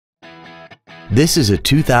This is a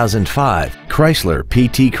 2005 Chrysler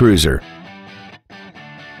PT Cruiser.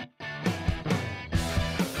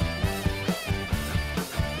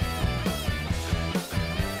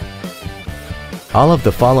 All of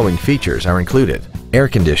the following features are included: air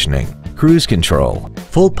conditioning, cruise control,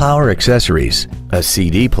 full power accessories, a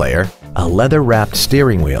CD player, a leather-wrapped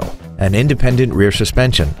steering wheel, an independent rear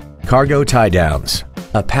suspension, cargo tie-downs,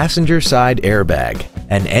 a passenger side airbag,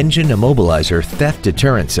 an engine immobilizer theft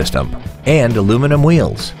deterrent system, and aluminum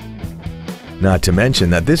wheels. Not to mention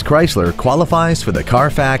that this Chrysler qualifies for the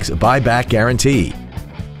Carfax buyback guarantee.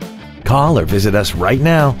 Call or visit us right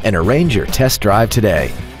now and arrange your test drive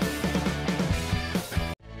today.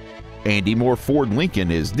 Andy Mohr Ford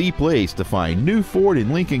Lincoln is the place to find new Ford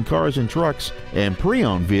and Lincoln cars and trucks and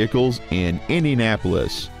pre-owned vehicles in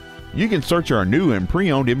Indianapolis. You can search our new and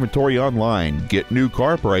pre-owned inventory online, get new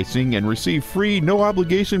car pricing, and receive free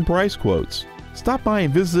no-obligation price quotes. Stop by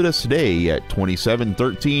and visit us today at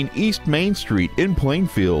 2713 East Main Street in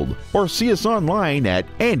Plainfield, or see us online at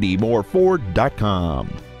andymohrford.com.